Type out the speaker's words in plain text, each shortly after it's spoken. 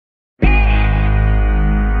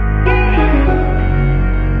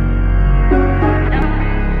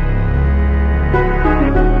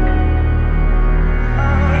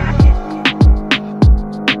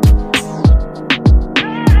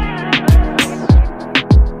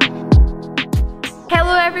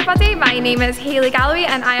everybody, my name is Hayley Galloway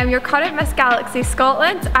and I am your current Miss Galaxy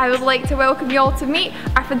Scotland. I would like to welcome you all to meet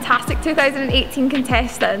our fantastic 2018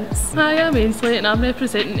 contestants. Hi, I'm Ainsley and I'm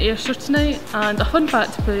representing Ayrshire tonight, and a fun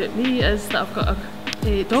fact about me is that I've got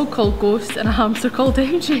a dog called Ghost and a hamster called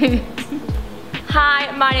MJ.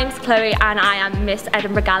 Hi, my name's Chloe and I am Miss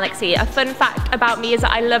Edinburgh Galaxy. A fun fact about me is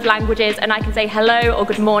that I love languages and I can say hello or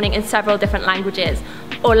good morning in several different languages.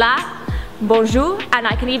 Hola, bonjour, and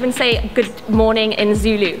I can even say good morning in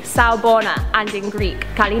Zulu, sao bona, and in Greek,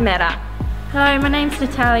 kalimera. Hello, my name's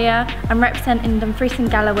Natalia. I'm representing Dumfries and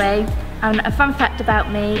Galloway, and a fun fact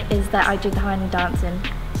about me is that I do the Highland dancing.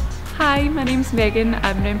 Hi, my name's Megan.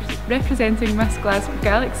 I'm representing Miss Glasgow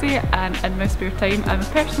Galaxy, and in my spare time I'm a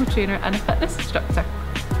personal trainer and a fitness instructor.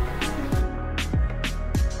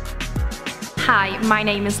 Hi, my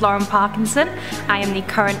name is Lauren Parkinson. I am the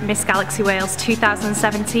current Miss Galaxy Wales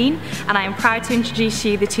 2017 and I am proud to introduce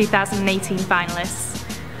you the 2018 finalists.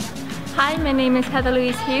 Hi, my name is Heather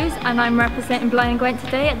Louise Hughes and I'm representing Blind and Gwent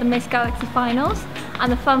today at the Miss Galaxy Finals.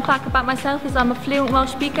 And the fun fact about myself is I'm a fluent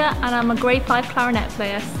Welsh speaker and I'm a grade 5 clarinet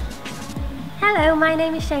player. Hello, my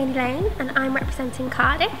name is Shane Lane and I'm representing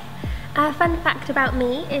Cardiff. A fun fact about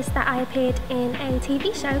me is that I appeared in a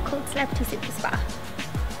TV show called Celebrity Superstar.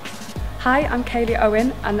 Hi, I'm Kaylee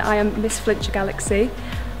Owen and I am Miss Flintshire Galaxy.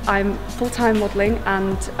 I'm full-time modelling,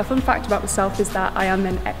 and a fun fact about myself is that I am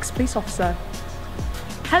an ex-police officer.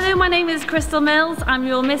 Hello, my name is Crystal Mills. I'm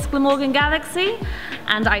your Miss Glamorgan Galaxy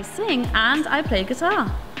and I sing and I play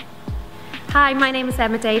guitar. Hi, my name is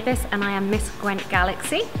Emma Davies and I am Miss Gwent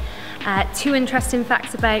Galaxy. Two interesting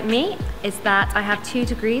facts about me is that I have 2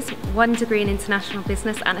 degrees, 1 degree in international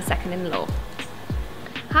business and a second in law.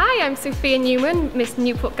 Hi, I'm Sophia Newman, Miss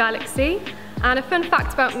Newport Galaxy, and a fun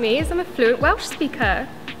fact about me is I'm a fluent Welsh speaker.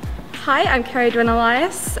 Hi, I'm Kerry Dwyn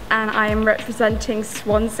Elias and I am representing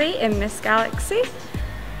Swansea in Miss Galaxy.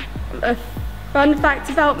 A fun fact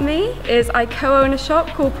about me is I co-own a shop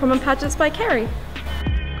called Prom and Pageants by Kerry.